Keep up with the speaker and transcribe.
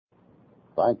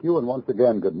Thank you, and once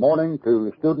again, good morning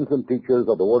to students and teachers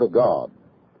of the Word of God.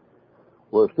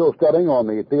 We're still studying on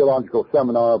the Theological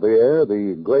Seminar of the Air,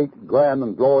 the great, grand,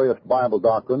 and glorious Bible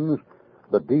doctrines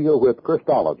that deal with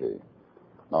Christology.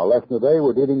 Our lesson today,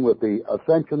 we're dealing with the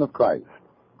Ascension of Christ.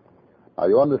 Now,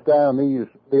 you understand these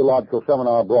Theological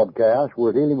Seminar broadcasts,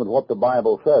 we're dealing with what the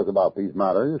Bible says about these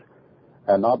matters,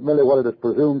 and not merely what it is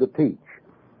presumed to teach.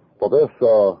 For this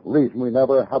reason, we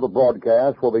never have a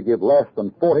broadcast where we give less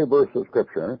than 40 verses of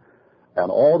Scripture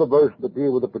and all the verses that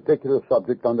deal with a particular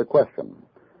subject under question.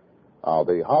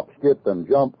 The hop, skip, and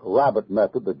jump rabbit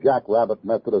method, the jackrabbit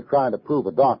method of trying to prove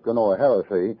a doctrine or a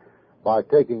heresy by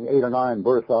taking 8 or 9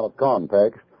 verses out of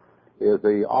context is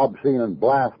the obscene and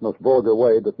blasphemous, vulgar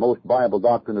way that most Bible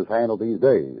doctrine is handled these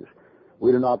days.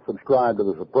 We do not subscribe to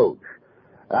this approach.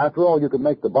 After all, you can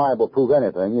make the Bible prove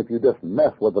anything if you just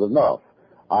mess with it enough.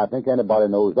 I think anybody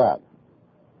knows that.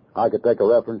 I could take a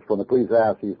reference from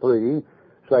Ecclesiastes 3,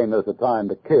 saying there's a time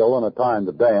to kill and a time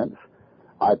to dance.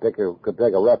 I could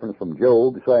take a reference from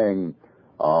Job, saying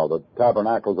the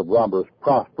tabernacles of robbers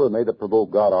prosper and they that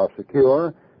provoke God are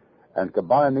secure, and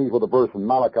combine these with a verse in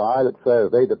Malachi that says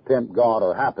they that tempt God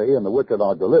are happy and the wicked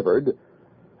are delivered,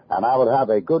 and I would have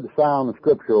a good, sound,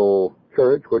 scriptural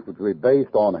church which would be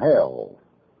based on hell.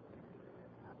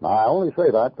 Now, I only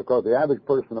say that because the average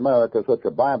person in America is such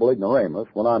a Bible ignoramus.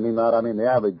 When I mean that, I mean the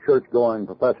average church-going,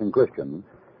 professing Christian,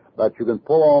 that you can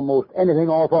pull almost anything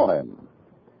off on him.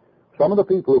 Some of the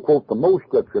people who quote the most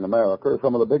Scripture in America are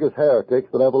some of the biggest heretics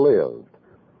that ever lived.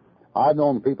 I've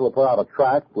known people who put out a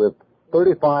tract with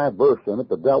 35 verses in it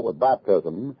that dealt with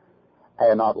baptism,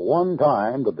 and not one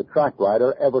time did the tract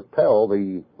writer ever tell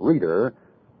the reader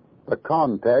the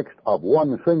context of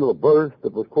one single verse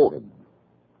that was quoted.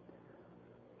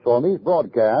 So in these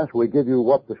broadcasts, we give you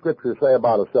what the Scriptures say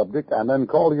about a subject and then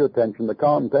call to your attention the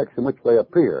context in which they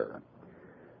appear.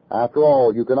 After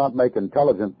all, you cannot make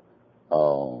intelligent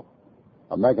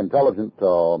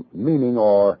meaning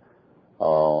or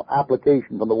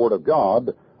application from the Word of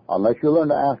God unless you learn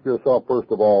to ask yourself, first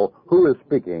of all, who is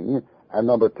speaking, and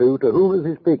number two, to whom is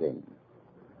he speaking?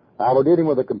 Now, we're dealing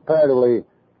with a comparatively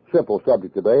simple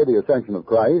subject today, the Ascension of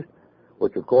Christ,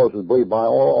 which, of course, is believed by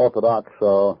all Orthodox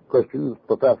Christians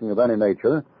professing of any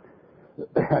nature,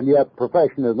 and yet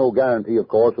profession is no guarantee, of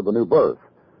course, of the new birth.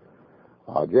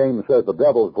 James says the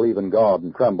devils believe in God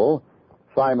and tremble.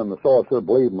 Simon the sorcerer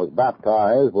believed and was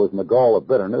baptized, was in the gall of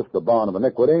bitterness, the bond of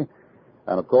iniquity,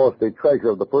 and, of course, the treasure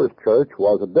of the first church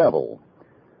was a devil.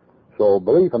 So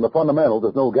belief in the fundamentals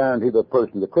is no guarantee that the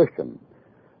person is a Christian.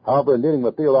 However, in dealing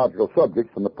with theological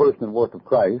subjects from the person and work of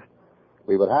Christ,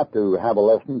 we would have to have a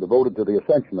lesson devoted to the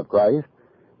Ascension of Christ,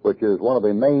 which is one of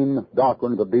the main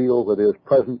doctrines that deals with his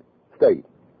present state.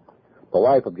 The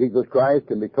life of Jesus Christ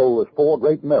can be told as 4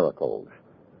 great miracles: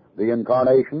 the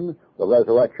Incarnation, the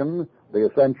Resurrection, the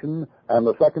Ascension, and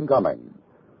the Second Coming.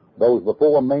 Those are the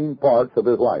 4 main parts of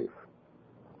his life.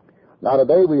 Now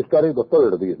today we study the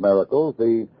third of these miracles,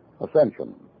 the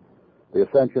Ascension. The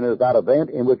Ascension is that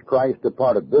event in which Christ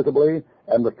departed visibly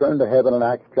and returned to heaven in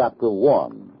Acts chapter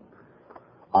 1.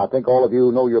 I think all of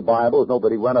you know your Bibles, know that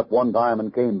he went up one time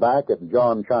and came back at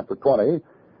John chapter 20.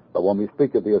 But when we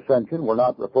speak of the Ascension, we're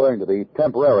not referring to the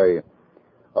temporary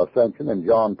Ascension in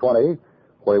John 20,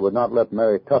 where he would not let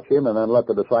Mary touch him and then let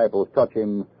the disciples touch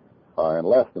him in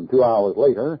less than 2 hours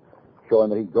later, showing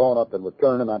that he'd gone up and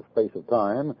returned in that space of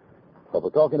time. But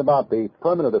we're talking about the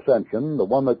permanent Ascension, the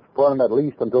one that's permanent at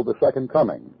least until the Second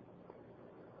Coming.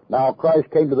 Now, Christ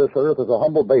came to this earth as a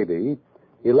humble baby.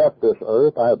 He left this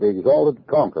earth as the exalted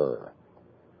conqueror.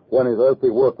 When his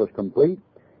earthly work was complete,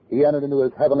 he entered into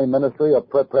his heavenly ministry of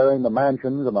preparing the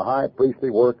mansions and the high priestly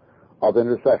work of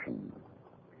intercession.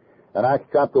 In Acts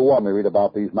chapter 1, we read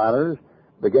about these matters,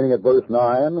 beginning at verse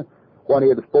 9. When he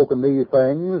had spoken these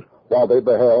things, while they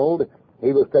beheld,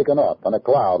 he was taken up, and a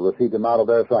cloud received him out of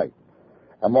their sight.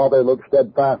 And while they looked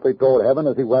steadfastly toward heaven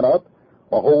as he went up,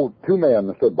 behold, 2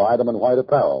 men stood by them in white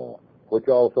apparel, which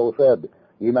also said,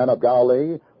 Ye men of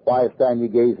Galilee, why stand ye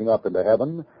gazing up into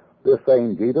heaven? This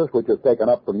same Jesus, which is taken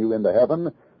up from you into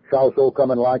heaven, shall so come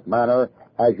in like manner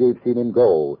as ye have seen him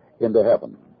go into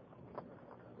heaven.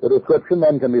 The description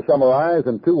then can be summarized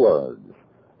in 2 words.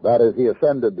 That is, he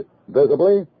ascended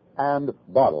visibly and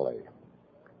bodily.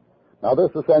 Now, this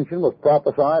ascension was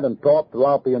prophesied and taught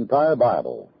throughout the entire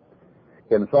Bible.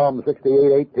 In Psalm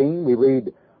 68:18, we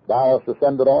read, Thou hast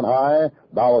ascended on high,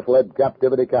 thou hast led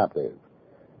captivity captive.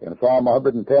 In Psalm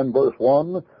 110, verse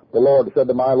 1, the Lord said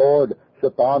to my Lord,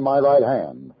 Sit thou on my right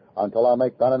hand, until I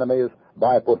make thine enemies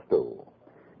thy footstool.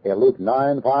 In Luke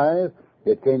 9:5,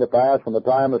 it came to pass when the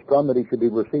time was come that he should be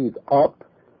received up,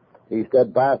 he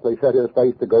steadfastly set his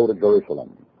face to go to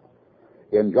Jerusalem.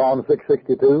 In John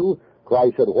 6:62,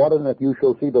 Christ said, "What then if you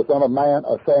shall see the Son of Man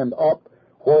ascend up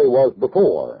where he was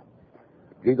before?"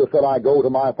 Jesus said, "I go to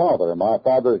my Father, and my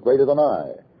Father is greater than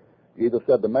I." Jesus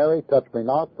said to Mary, "Touch me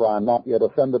not, for I am not yet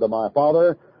ascended to my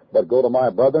Father, but go to my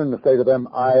brethren and say to them,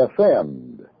 I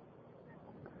ascend."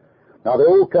 Now, the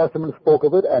Old Testament spoke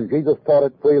of it, and Jesus taught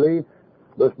it freely,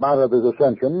 this matter of his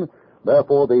ascension.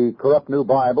 Therefore, the corrupt new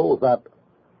Bibles that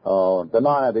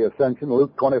deny the ascension,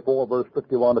 Luke 24, verse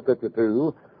 51 to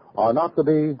 52, are not to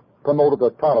be promoted or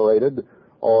tolerated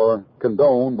or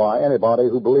condoned by anybody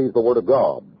who believes the Word of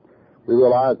God. We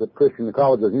realize that Christian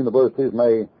colleges and universities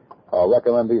may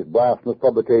recommend these blasphemous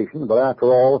publications, but after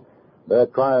all, they're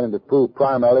trying to prove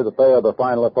primarily that they are the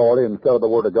final authority instead of the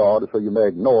Word of God, so you may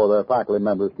ignore their faculty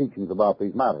members' teachings about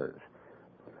these matters.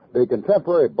 The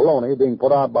contemporary baloney being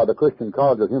put out by the Christian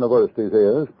colleges and universities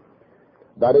is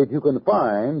that if you can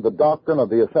find the doctrine of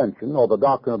the ascension or the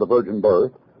doctrine of the virgin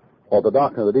birth or the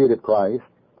doctrine of the deity of Christ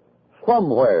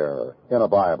somewhere in a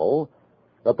Bible,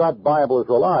 that Bible is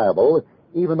reliable,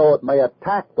 even though it may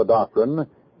attack the doctrine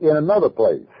in another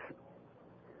place.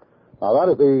 Now,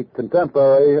 that is the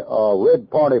contemporary Red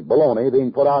Party baloney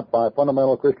being put out by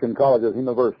fundamental Christian colleges and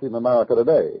universities in America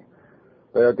today.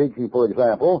 They are teaching, for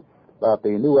example, that the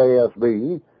new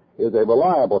ASB is a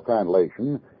reliable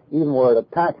translation, even where it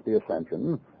attacks the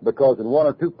ascension, because in one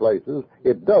or two places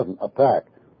it doesn't attack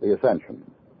the ascension.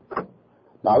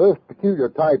 Now, this peculiar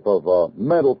type of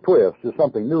mental twist is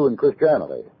something new in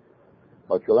Christianity,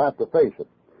 but you'll have to face it.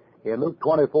 In Luke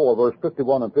 24, verse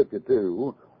 51 and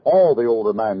 52, all the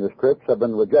older manuscripts have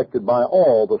been rejected by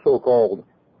all the so-called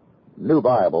new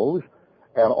Bibles,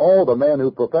 and all the men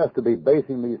who profess to be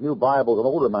basing these new Bibles on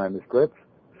older manuscripts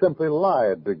simply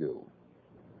lied to you.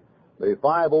 The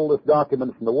 5 oldest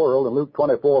documents in the world in Luke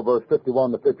 24, verse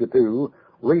 51 to 52,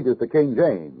 read as the King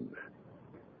James.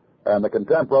 And the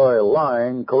contemporary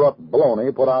lying, corrupt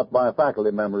baloney put out by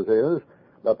faculty members is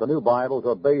that the new Bibles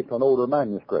are based on older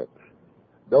manuscripts.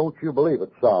 Don't you believe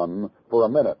it, son, for a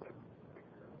minute.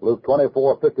 Luke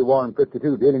 24, 51, and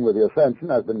 52, dealing with the ascension,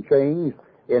 has been changed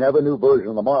in every new version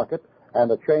of the market, and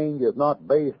the change is not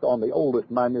based on the oldest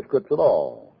manuscripts at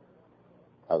all.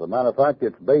 As a matter of fact,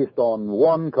 it's based on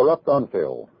one corrupt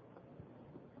unfill.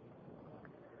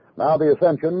 Now, the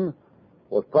ascension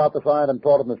was prophesied and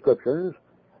taught in the Scriptures,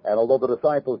 and although the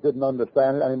disciples didn't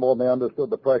understand it any more than they understood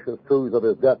the precious truths of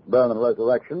his death, burial, and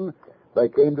resurrection, they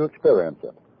came to experience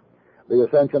it. The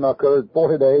ascension occurred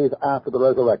 40 days after the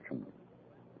resurrection.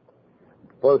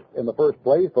 In the first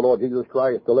place, the Lord Jesus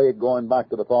Christ delayed going back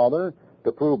to the Father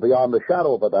to prove beyond a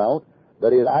shadow of a doubt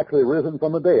that he had actually risen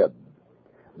from the dead.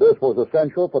 This was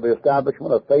essential for the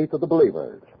establishment of faith of the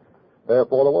believers.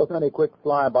 Therefore, there wasn't any quick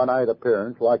fly-by-night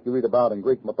appearance like you read about in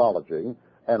Greek mythology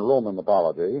and Roman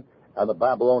mythology and the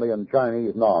Babylonian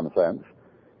Chinese nonsense.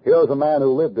 Here's a man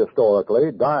who lived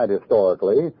historically, died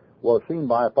historically, was seen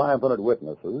by 500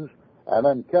 witnesses, and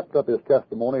then kept up his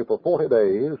testimony for 40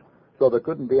 days, so there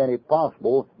couldn't be any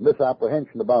possible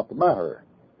misapprehension about the matter.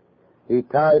 He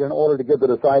tarried in order to give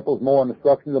the disciples more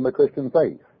instruction in the Christian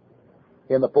faith.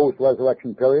 In the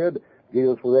post-resurrection period,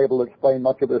 Jesus was able to explain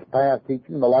much of his past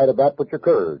teaching in the light of that which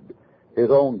occurred, his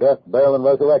own death, burial, and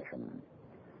resurrection.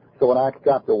 So in Acts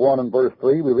chapter 1 and verse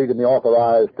 3, we read in the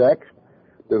authorized text,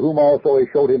 "To whom also he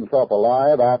showed himself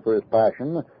alive after his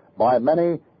passion by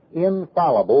many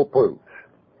infallible proofs."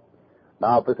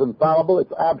 Now, if it's infallible,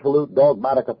 it's absolute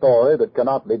dogmatic authority that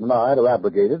cannot be denied or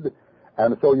abrogated,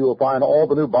 and so you will find all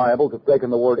the new Bibles have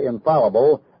taken the word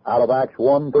infallible out of Acts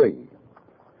 1:3.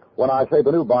 When I say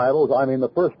the new Bibles, I mean the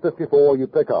first 54 you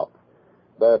pick up.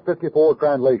 There are 54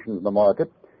 translations in the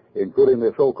market, including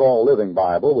the so-called Living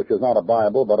Bible, which is not a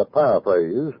Bible but a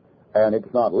paraphrase, and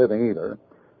it's not living either.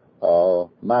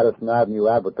 Madison Avenue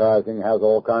advertising has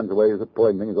all kinds of ways of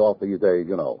pulling things off these days,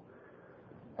 you know.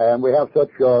 And we have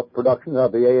such productions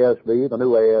of the ASB, the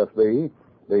new ASB,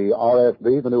 the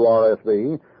RSB, the new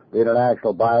RSB, the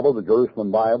International Bible, the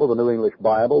Jerusalem Bible, the New English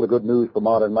Bible, the Good News for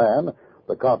Modern Man,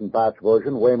 the Cotton Patch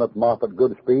Version, Weymouth, Moffat,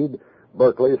 Goodspeed,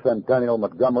 Berkeley, Centennial,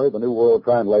 Montgomery, the New World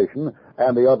Translation,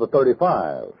 and the other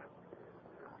 35.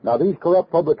 Now, these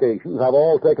corrupt publications have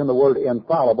all taken the word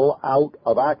infallible out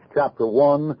of Acts chapter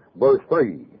 1, verse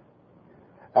 3.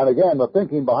 And again, the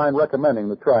thinking behind recommending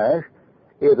the trash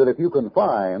is that if you can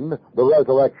find the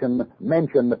resurrection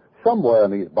mentioned somewhere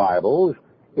in these Bibles,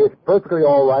 it's perfectly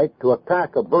all right to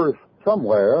attack a verse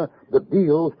somewhere that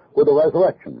deals with the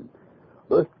resurrection.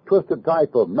 This twisted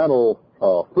type of mental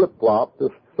flip-flop,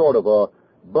 this sort of a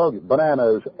Bugs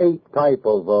Bananas 8 type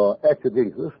of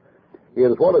exegesis,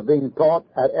 is what is being taught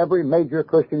at every major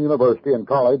Christian university and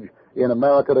college in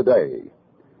America today.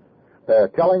 They're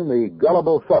telling the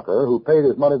gullible sucker who paid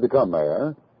his money to come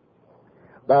there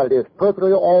that it is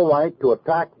perfectly all right to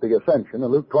attack the ascension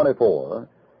in Luke 24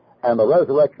 and the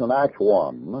resurrection in Acts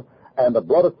 1 and the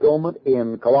blood atonement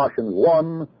in Colossians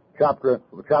 1, chapter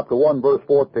 1, verse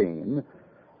 14,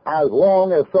 as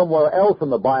long as somewhere else in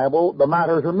the Bible the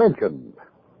matters are mentioned.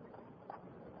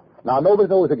 Now, nobody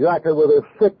knows exactly where this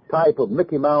sick type of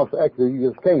Mickey Mouse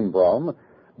exegesis came from,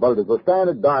 but it is the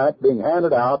standard diet being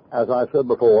handed out, as I said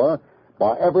before,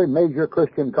 by every major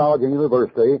Christian college and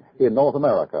university in North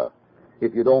America.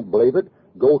 If you don't believe it,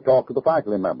 go talk to the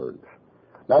faculty members.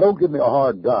 Now, don't give me a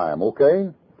hard time,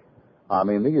 okay? I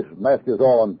mean, these messages are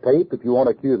all on tape. If you want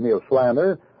to accuse me of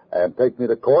slander and take me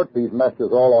to court, these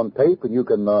messages are all on tape, and you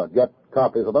can get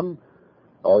copies of them.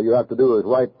 All you have to do is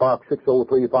write Box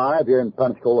 6035 here in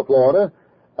Pensacola, Florida,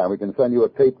 and we can send you a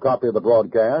tape copy of the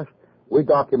broadcast. We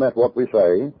document what we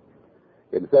say.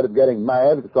 Instead of getting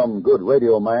mad at some good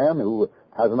radio man who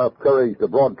has enough courage to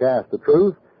broadcast the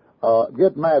truth,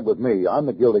 get mad with me. I'm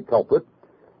the guilty culprit.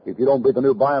 If you don't believe the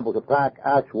new Bible's attack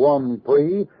Acts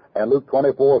 1:3 and Luke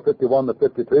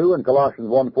 24:51-52 and Colossians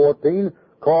 1:14,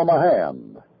 call my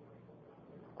hand.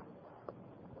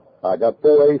 I got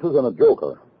 4 aces and a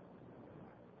joker.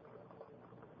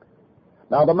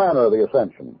 Now, the manner of the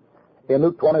ascension. In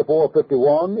Luke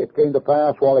 24:51, it came to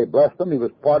pass while he blessed them, he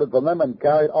was parted from them and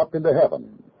carried up into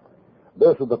heaven.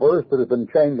 This is the verse that has been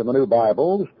changed in the new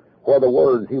Bibles, where the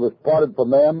words, he was parted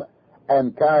from them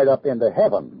and carried up into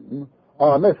heaven,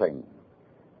 are missing.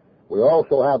 We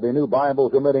also have the new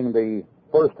Bibles omitting the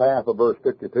first half of verse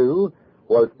 52,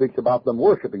 where it speaks about them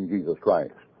worshiping Jesus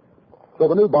Christ. So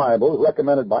the new Bibles,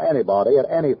 recommended by anybody at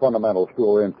any fundamental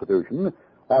school or institution,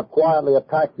 have quietly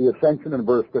attacked the ascension in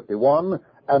verse 51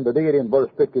 and the deity in verse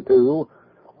 52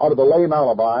 under the lame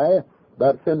alibi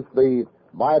that since the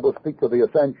Bible speaks of the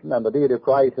ascension and the deity of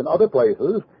Christ in other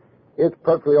places, it's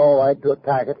perfectly all right to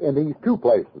attack it in these 2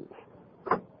 places.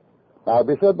 Now, as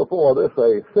we said before, this is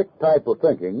a sick type of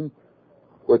thinking,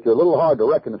 which is a little hard to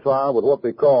reconcile with what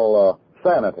we call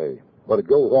sanity, but it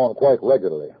goes on quite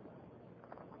regularly.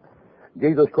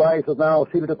 Jesus Christ is now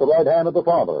seated at the right hand of the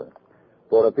Father.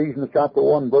 For Ephesians chapter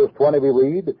 1, verse 20, we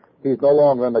read, he's no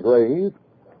longer in the grave.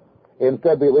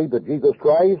 Instead, we read that Jesus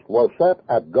Christ was set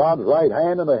at God's right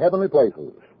hand in the heavenly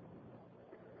places.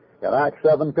 In Acts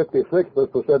 7:56,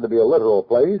 this was said to be a literal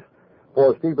place,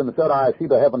 for Stephen said, I see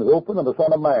the heavens open and the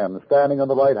Son of Man standing on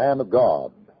the right hand of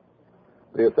God.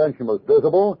 The ascension was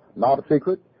visible, not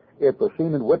secret. It was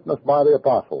seen and witnessed by the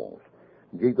apostles.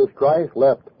 Jesus Christ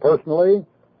left personally,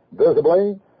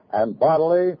 visibly, and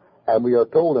bodily, and we are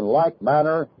told in like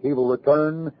manner he will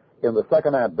return in the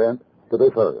second advent to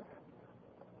this earth.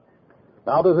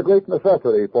 Now, there's a great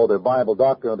necessity for the Bible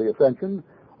doctrine of the ascension,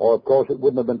 or of course it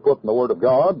wouldn't have been put in the Word of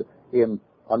God in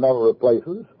a number of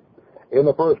places. In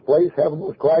the first place, heaven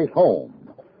was Christ's home.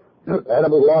 And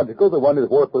it was logical that when his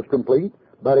work was complete,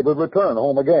 that he would return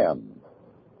home again.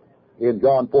 In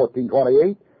John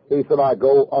 14:28, he said, I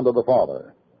go unto the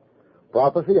Father.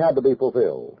 Prophecy had to be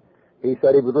fulfilled. He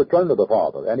said he would return to the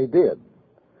Father, and he did.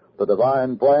 The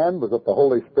divine plan was that the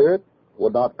Holy Spirit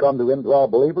would not come to indwell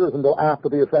believers until after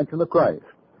the ascension of Christ.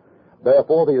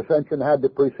 Therefore, the ascension had to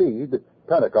precede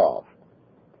Pentecost.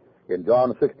 In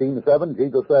John 16:7,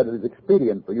 Jesus said, it is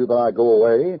expedient for you that I go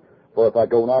away, for if I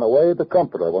go not away, the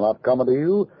Comforter will not come unto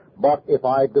you, but if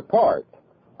I depart,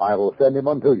 I will send him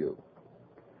unto you.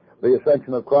 The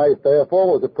ascension of Christ,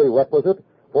 therefore, was a prerequisite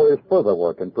for his further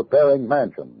work in preparing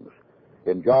mansions.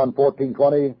 In John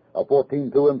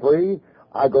 14:2 and 3,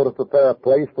 I go to prepare a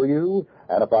place for you,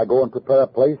 and if I go and prepare a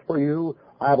place for you,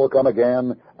 I will come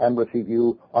again and receive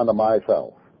you unto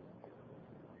myself.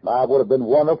 Now, it would have been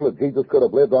wonderful if Jesus could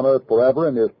have lived on earth forever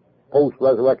in his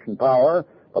post-resurrection power,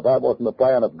 but that wasn't the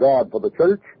plan of God for the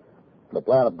church. The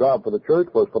plan of God for the church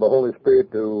was for the Holy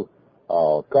Spirit to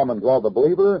come and dwell the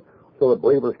believer, so that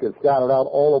believers could scatter out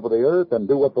all over the earth and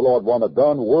do what the Lord wanted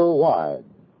done worldwide.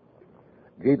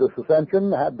 Jesus'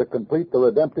 ascension had to complete the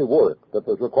redemptive work that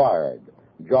was required.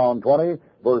 John 20,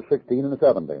 verse 16 and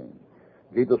 17.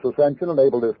 Jesus' ascension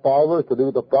enabled his followers to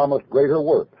do the promised greater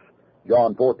works.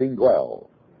 John 14:12.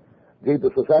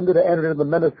 Jesus ascended to enter into the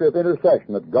ministry of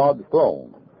intercession at God's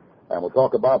throne. And we'll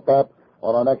talk about that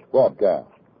on our next broadcast.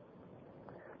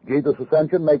 Jesus'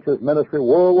 ascension makes his ministry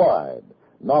worldwide,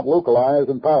 not localized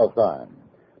in Palestine.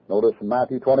 Notice in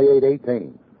Matthew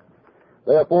 28:18.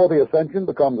 Therefore, the ascension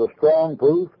becomes a strong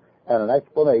proof and an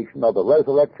explanation of the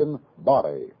resurrection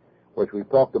body, which we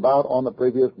talked about on the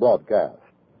previous broadcast.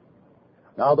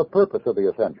 Now, the purpose of the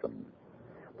ascension.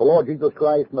 The Lord Jesus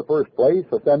Christ, in the first place,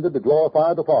 ascended to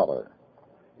glorify the Father.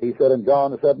 He said in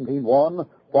John 17:1,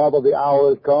 Father, the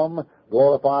hour is come,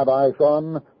 glorify thy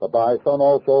Son, that thy Son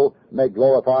also may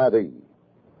glorify thee.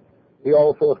 He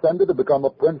also ascended to become a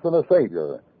prince and a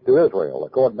savior to Israel,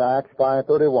 according to Acts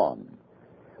 5:31.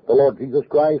 The Lord Jesus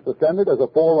Christ ascended as a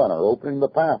forerunner, opening the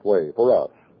pathway for us.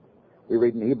 We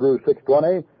read in Hebrews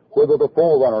 6:20, whither the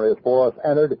forerunner is for us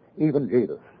entered, even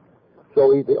Jesus.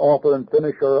 So he's the author and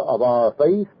finisher of our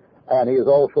faith, and he is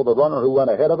also the runner who went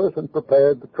ahead of us and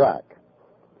prepared the track.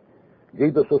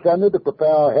 Jesus ascended to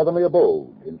prepare our heavenly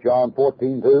abode in John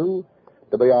 14:2,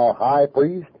 to be our high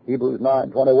priest, Hebrews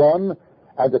 9:21,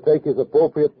 and to take his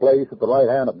appropriate place at the right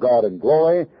hand of God in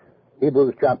glory,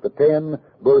 Hebrews chapter 10,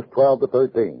 verse 12 to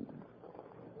 13.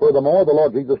 Furthermore, the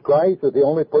Lord Jesus Christ is the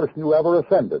only person who ever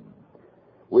ascended.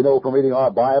 We know from reading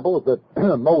our Bibles that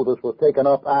Moses was taken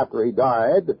up after he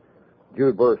died,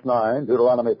 Jude verse 9,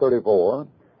 Deuteronomy 34.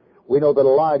 We know that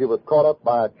Elijah was caught up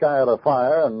by a chariot of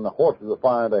fire and horses of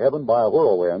fire into heaven by a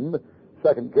whirlwind,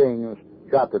 2 Kings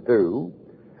chapter 2.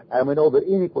 And we know that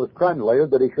Enoch was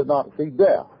translated that he should not see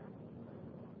death,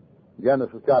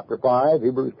 Genesis chapter 5,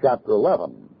 Hebrews chapter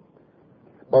 11.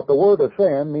 But the word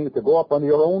ascend means to go up under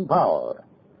your own power.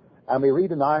 And we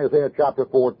read in Isaiah chapter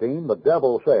 14, the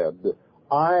devil said,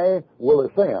 I will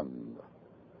ascend.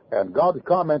 And God's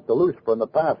comment to Lucifer in the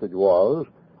passage was,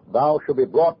 thou shalt be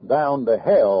brought down to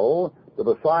hell, to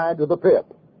the sides of the pit.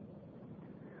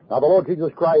 Now the Lord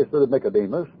Jesus Christ said to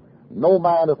Nicodemus, no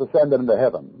man hath ascended into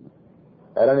heaven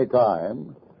at any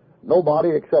time,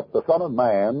 nobody except the Son of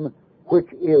Man, which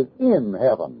is in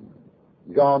heaven.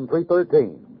 John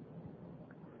 3:13.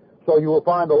 So you will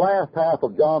find the last half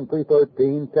of John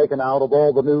 3:13 taken out of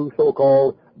all the new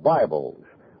so-called Bibles,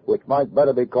 which might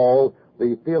better be called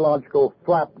the theological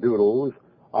flapdoodles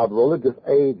of religious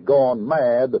age gone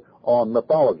mad on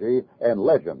mythology and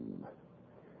legend.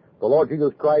 The Lord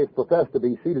Jesus Christ professed to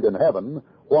be seated in heaven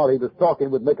while he was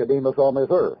talking with Nicodemus on this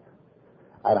earth.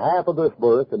 And half of this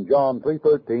verse in John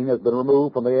 3:13 has been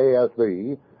removed from the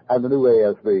ASV and the new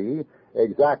ASV.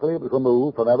 Exactly, it was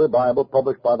removed from every Bible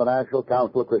published by the National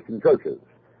Council of Christian Churches.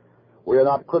 We are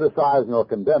not criticizing or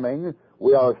condemning.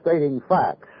 We are stating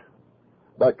facts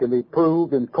that can be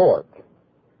proved in court.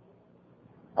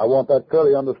 I want that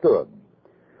clearly understood.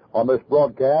 On this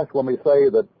broadcast, when we say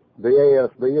that the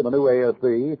ASV and the new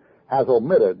ASV has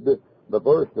omitted the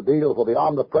verse that deals with the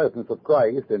omnipresence of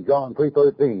Christ in John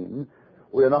 3:13,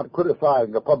 we are not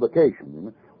criticizing a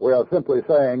publication. We are simply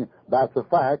saying that's a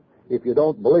fact. If you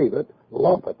don't believe it,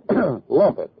 lump it.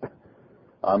 Lump it.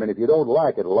 I mean, if you don't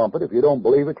like it, lump it. If you don't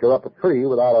believe it, you're up a tree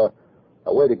without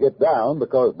a way to get down,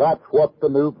 because that's what the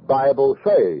new Bible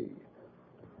say.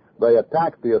 They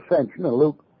attacked the Ascension in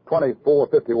Luke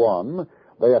 24:51.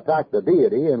 They attacked the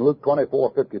deity in Luke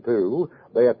 24:52.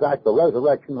 They attacked the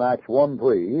resurrection in Acts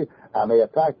 1:3. And they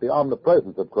attacked the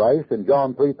omnipresence of Christ in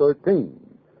John 3:13.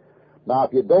 Now,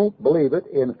 if you don't believe it,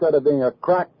 instead of being a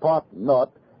crackpot nut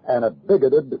and a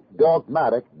bigoted,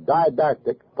 dogmatic,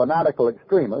 didactic, fanatical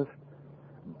extremist,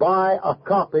 buy a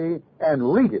copy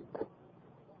and read it.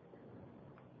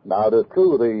 Now, it is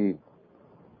true the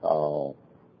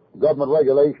government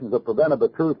regulations have prevented the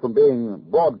truth from being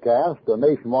broadcast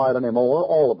nationwide anymore,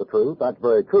 all of the truth. That's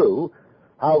very true.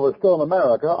 However, still in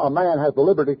America, a man has the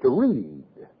liberty to read.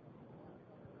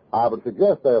 I would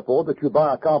suggest, therefore, that you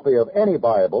buy a copy of any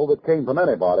Bible that came from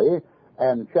anybody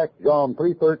and check John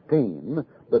 3:13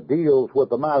 that deals with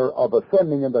the matter of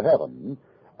ascending into heaven.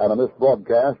 And in this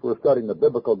broadcast, we're studying the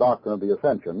biblical doctrine of the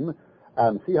Ascension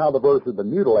and see how the verse has been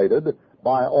mutilated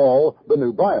by all the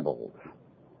new Bibles.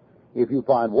 If you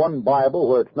find one Bible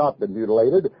where it's not been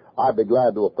mutilated, I'd be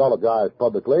glad to apologize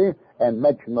publicly and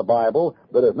mention the Bible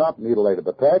that has not mutilated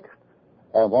the text.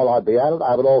 And while I'd be at it,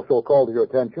 I would also call to your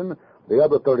attention the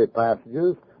other 30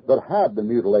 passages that have been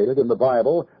mutilated in the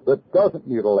Bible that doesn't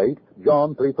mutilate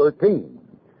John 3:13.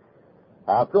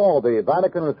 After all, the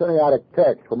Vatican and Sinaitic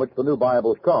text from which the new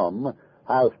Bibles come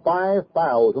has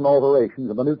 5,000 alterations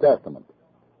in the New Testament,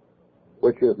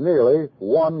 which is nearly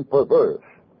one per verse.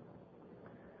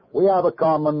 We have a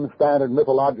common, standard,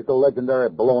 mythological, legendary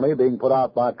baloney being put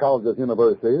out by colleges and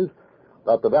universities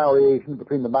that the variations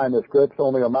between the manuscripts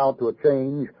only amount to a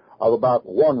change of about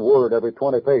one word every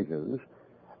 20 pages.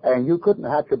 And you couldn't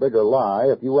hatch a bigger lie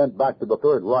if you went back to the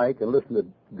Third Reich and listened to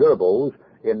Goebbels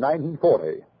in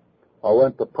 1940, or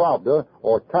went to Pravda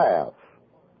or TASS.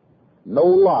 No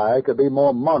lie could be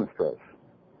more monstrous.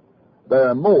 There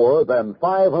are more than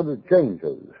 500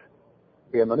 changes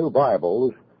in the new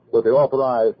Bibles with the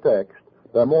authorized text.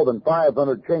 There are more than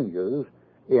 500 changes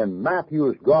in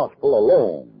Matthew's Gospel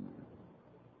alone.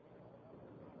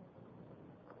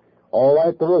 All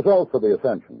right, the results of the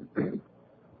Ascension.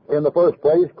 In the first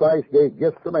place, Christ gave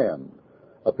gifts to men,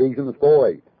 Ephesians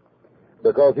 4:8.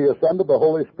 Because he ascended, the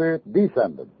Holy Spirit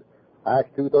descended. Acts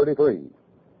 2:33.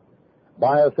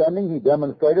 By ascending, he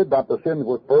demonstrated that the sins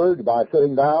were purged by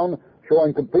sitting down,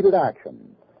 showing completed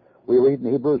action. We read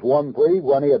in Hebrews 1:3,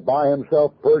 when he had by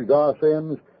himself purged our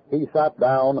sins, he sat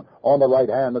down on the right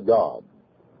hand of God.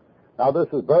 Now, this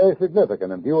is very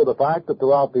significant in view of the fact that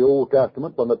throughout the Old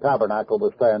Testament, when the tabernacle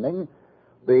was standing,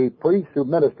 the priests who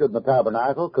ministered in the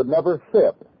tabernacle could never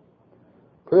sit,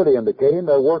 clearly indicating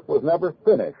their work was never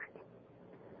finished.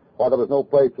 While there was no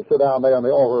place to sit down there on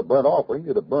the altar of burnt offering,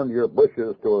 you'd have burned your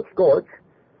bushes to a scorch.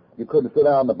 You couldn't sit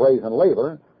down in the brazen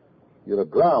laver. You'd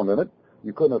have drowned in it.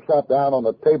 You couldn't have sat down on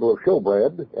the table of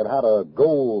showbread. It had a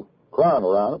gold crown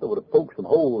around it that would have poked some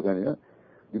holes in you.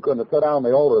 You couldn't have sat down on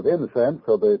the altar of incense,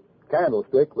 so the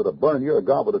candlestick would have burned you, or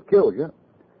God would have killed you.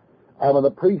 And when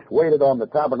the priest waited on the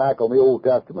tabernacle in the Old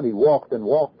Testament, he walked and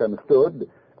walked and stood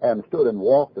and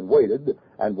walked and waited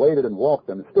and walked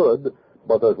and stood.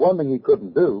 But there's one thing he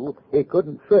couldn't do. He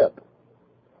couldn't sit.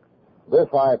 This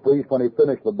high priest, when he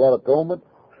finished the blood atonement,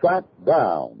 sat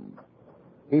down.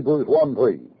 Hebrews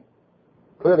 1:3.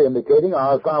 Clearly indicating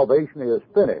our salvation is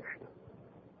finished.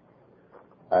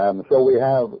 And so we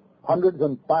have hundreds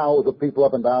and thousands of people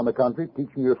up and down the country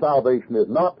teaching your salvation is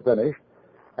not finished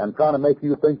and trying to make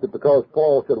you think that because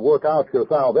Paul said work out your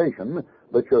salvation,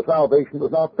 that your salvation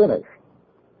was not finished.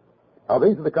 Now,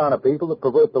 these are the kind of people that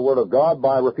pervert the Word of God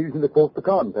by refusing to quote the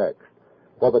context.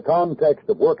 For the context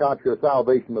of work out your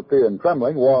salvation with fear and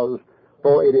trembling was,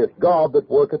 for it is God that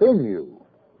worketh in you.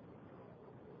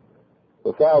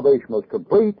 The salvation was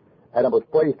complete, and it was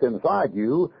placed inside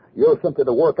you. You're simply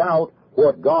to work out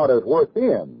what God has worked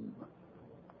in.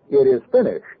 It is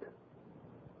finished.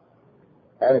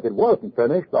 And if it wasn't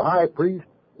finished, the high priest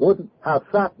wouldn't have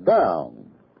sat down.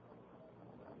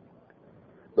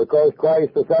 Because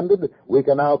Christ ascended, we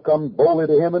can now come boldly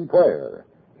to him in prayer.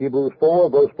 Hebrews 4,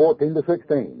 verse 14 to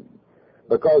 16.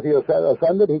 Because he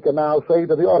ascended, he can now save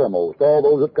to the uttermost all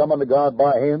those that come unto God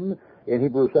by him, in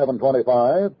Hebrews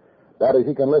 7:25. That is,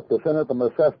 he can lift the sinner from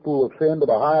the cesspool of sin to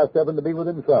the highest heaven to be with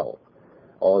himself.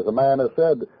 Or as a man has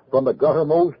said, from the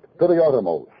guttermost to the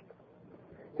uttermost.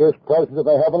 His presence of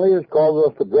the heavenlies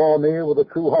causes us to draw near with a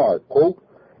true heart, quote,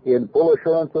 in full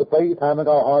assurance of faith, having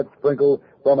our hearts sprinkled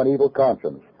from an evil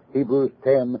conscience. Hebrews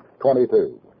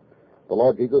 10:22. The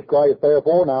Lord Jesus Christ,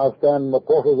 therefore, now stands in the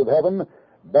portals of heaven,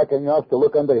 beckoning us to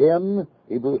look unto him,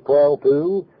 Hebrews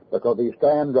 12:2, because he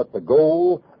stands at the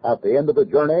goal, at the end of the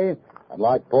journey, and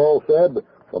like Paul said,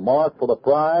 the mark for the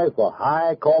prize, the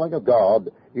high calling of God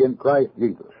in Christ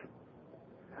Jesus.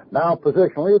 Now,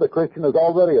 positionally, the Christian has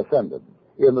already ascended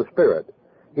in the Spirit.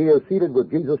 He is seated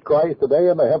with Jesus Christ today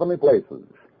in the heavenly places.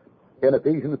 In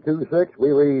Ephesians 2:6,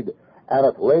 we read, and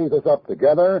hath raised us up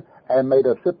together and made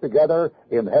us sit together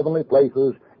in heavenly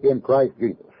places in Christ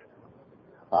Jesus.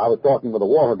 I was talking with a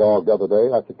water dog the other day,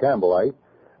 that's a Campbellite,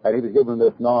 and he was giving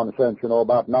this nonsense,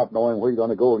 about not knowing where you're going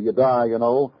to go till you die,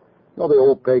 the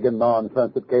old pagan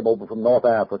nonsense that came over from North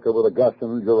Africa with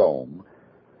Augustine and Jerome.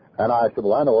 And I said,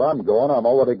 well, I know where I'm going. I'm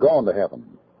already gone to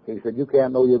heaven. He said, you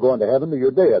can't know you're going to heaven till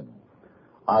you're dead.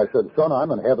 I said, son,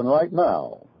 I'm in heaven right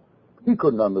now. He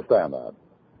couldn't understand that.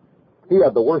 He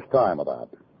had the worst time of that.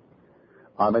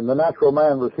 The natural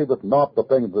man receiveth not the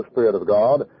things of the Spirit of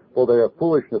God, for they are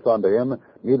foolishness unto him,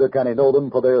 neither can he know them,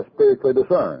 for they are spiritually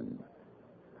discerned.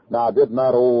 Now, didn't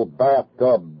that old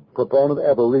bathtub proponent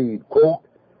ever read, quote,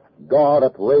 God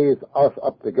hath raised us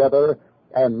up together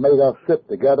and made us sit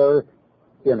together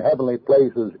in heavenly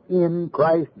places in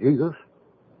Christ Jesus?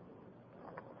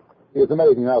 It's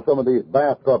amazing how some of these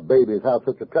bathtub babies have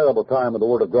such a terrible time with the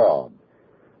Word of God.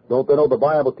 Don't they know the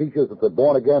Bible teaches that the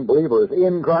born-again believer is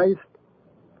in Christ,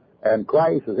 and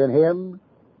Christ is in him,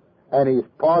 and he's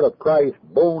part of Christ's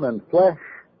bone and flesh,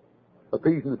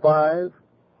 Ephesians 5,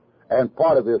 and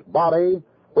part of his body,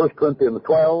 1 Corinthians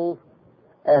 12,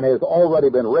 and has already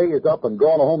been raised up and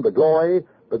gone home to glory,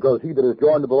 because he that is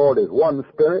joined to the Lord is one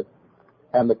spirit,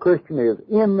 and the Christian is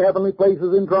in heavenly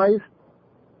places in Christ.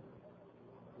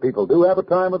 People do have a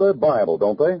time with their Bible,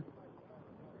 don't they?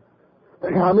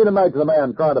 Imagine a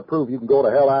man trying to prove you can go to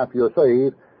hell after you're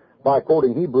saved by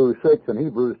quoting Hebrews 6 and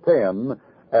Hebrews 10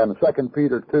 and 2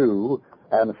 Peter 2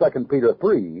 and 2 Peter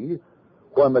 3,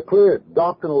 when the clear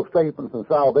doctrinal statements in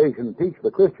salvation teach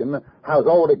the Christian has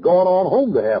already gone on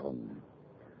home to heaven.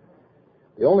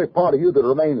 The only part of you that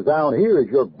remains down here is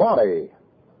your body.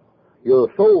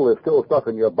 Your soul is still stuck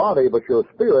in your body, but your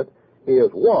spirit is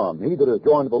one. He that is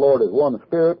joined to the Lord is one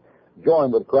spirit,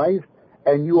 joined with Christ,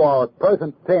 and you are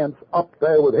present tense up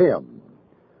there with him.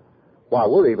 Why,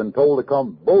 we're even told to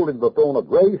come boldly to the throne of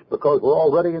grace because we're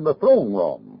already in the throne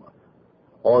room.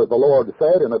 Or as the Lord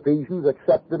said in Ephesians,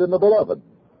 accepted in the beloved.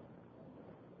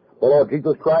 The Lord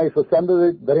Jesus Christ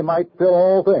ascended that he might fill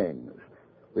all things.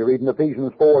 We read in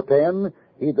Ephesians 4:10,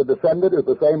 he that descended is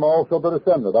the same also that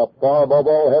ascended up far above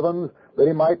all heavens, that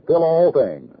he might fill all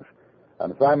things.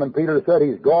 And Simon Peter said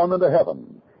he's gone into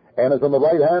heaven, and is on the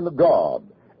right hand of God,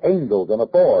 angels and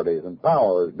authorities and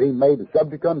powers being made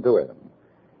subject unto him.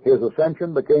 His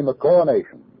ascension became a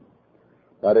coronation.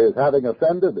 That is, having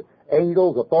ascended,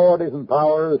 angels, authorities, and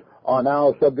powers are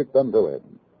now subject unto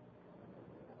him.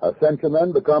 Ascension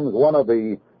then becomes one of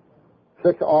the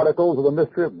 6 articles of the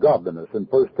mystery of godliness in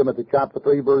 1 Timothy chapter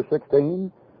 3, verse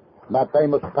 16. That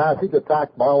famous passage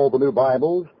attacked by all the new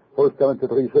Bibles, 1 Timothy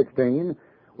 3:16,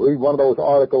 we read one of those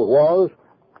articles was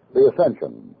the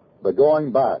ascension, the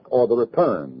going back or the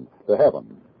return to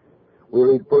heaven. We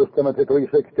read 1 Timothy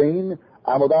 3:16,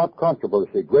 and without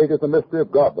controversy, great is the mystery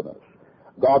of godliness.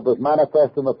 God was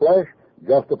manifest in the flesh,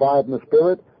 justified in the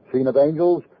spirit, seen of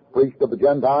angels, preached of the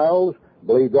Gentiles,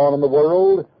 believed on in the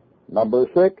world. Number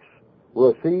 6,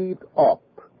 received up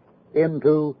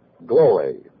into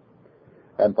glory.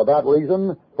 And for that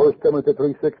reason, 1 Timothy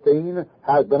 3:16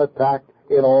 has been attacked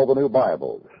in all the new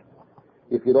Bibles.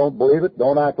 If you don't believe it,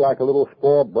 don't act like a little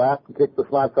spoiled brat and kick the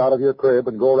slats out of your crib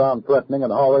and go around threatening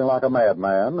and hollering like a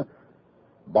madman.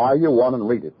 Buy you one and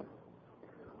read it.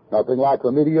 Nothing like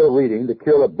remedial reading to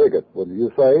kill a bigot, wouldn't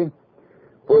you say?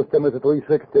 1 Timothy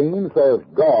 3:16 says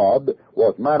God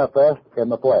was manifest in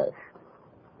the flesh.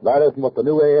 That isn't what the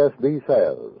new ASB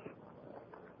says.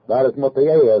 That isn't what the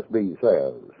ASB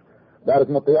says. That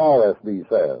isn't what the RSB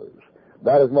says.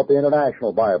 That isn't what the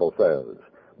International Bible says.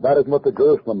 That isn't what the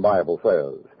Jerusalem Bible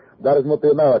says. That isn't what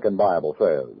the American Bible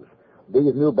says.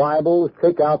 These new Bibles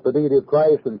take out the deity of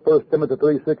Christ in 1 Timothy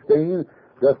 3:16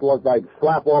 just like they'd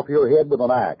slap off your head with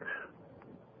an axe.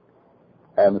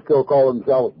 And still call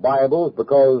themselves Bibles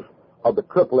because of the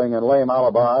crippling and lame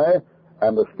alibi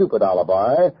and the stupid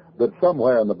alibi that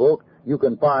somewhere in the book you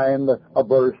can find a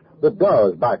verse that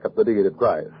does back up the deity of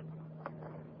Christ.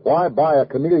 Why buy a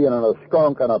chameleon and a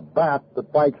skunk and a bat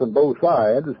that fights on both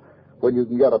sides when you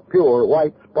can get a pure,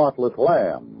 white, spotless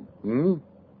lamb?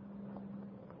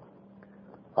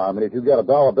 I mean, if you get a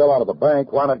dollar bill out of the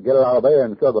bank, why not get it out of there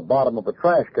instead of the bottom of a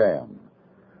trash can?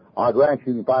 I grant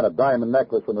you can find a diamond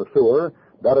necklace in a sewer.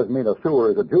 That doesn't mean a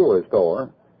sewer is a jewelry store.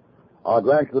 I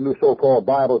grant you the new so-called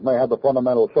Bibles may have the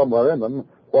fundamentals somewhere in them.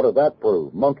 What does that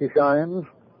prove? Monkey shines?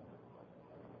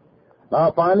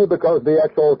 Now, finally, because of the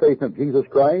exaltation of Jesus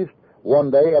Christ,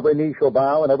 one day every knee shall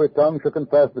bow and every tongue shall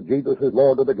confess that Jesus is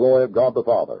Lord to the glory of God the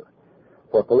Father.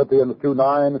 For Philippians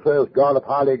 2:9 says, God hath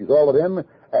highly exalted him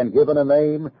and given him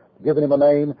a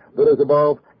name that is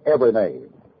above every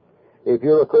name. If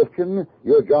you're a Christian,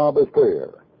 your job is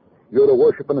clear. You're to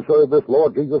worship and serve this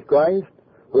Lord Jesus Christ,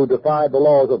 who defied the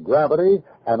laws of gravity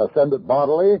and ascended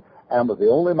bodily, and was the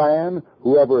only man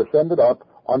who ever ascended up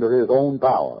under his own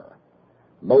power.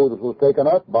 Moses was taken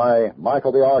up by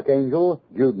Michael the archangel,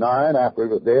 Jude 9, after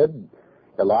he was dead.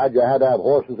 Elijah had to have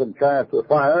horses and chariots of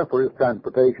fire for his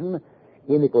transportation.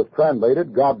 Enoch was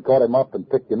translated. God caught him up and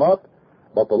picked him up.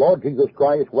 But the Lord Jesus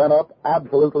Christ went up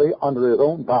absolutely under his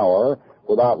own power,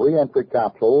 without re-entry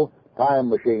capsule, time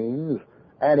machines,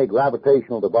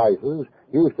 anti-gravitational devices,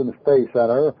 Houston Space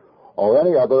Center, or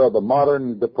any other of the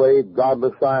modern, depraved,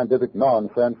 godless scientific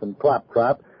nonsense and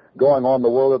claptrap going on in the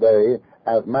world today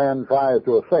as man tries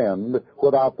to ascend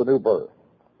without the new birth.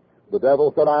 The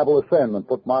devil said, I will ascend and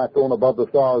put my throne above the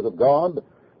stars of God.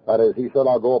 That is, he said,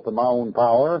 I'll go up in my own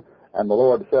power. And the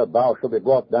Lord said, thou shalt be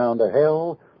brought down to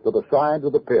hell, to the sides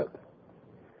of the pit.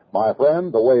 My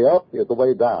friend, the way up is the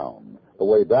way down. The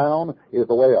way down is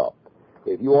the way up.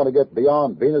 If you want to get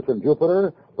beyond Venus and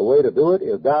Jupiter, the way to do it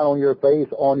is down on your face,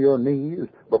 on your knees,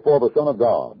 before the Son of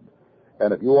God.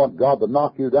 And if you want God to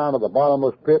knock you down to the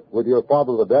bottomless pit with your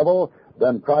father the devil,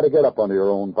 then try to get up under your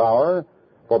own power.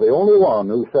 For the only one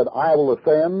who said, I will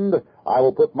ascend, I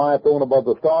will put my throne above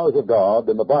the stars of God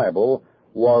in the Bible,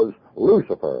 was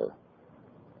Lucifer.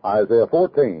 Isaiah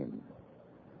 14.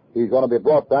 He's going to be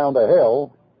brought down to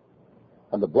hell,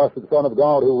 and the blessed Son of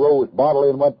God who rose bodily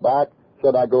and went back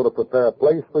said, I go to prepare a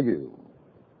place for you.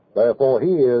 Therefore,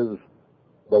 he is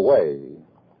the way,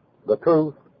 the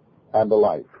truth, and the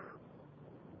life.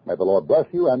 May the Lord bless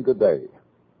you, and good day.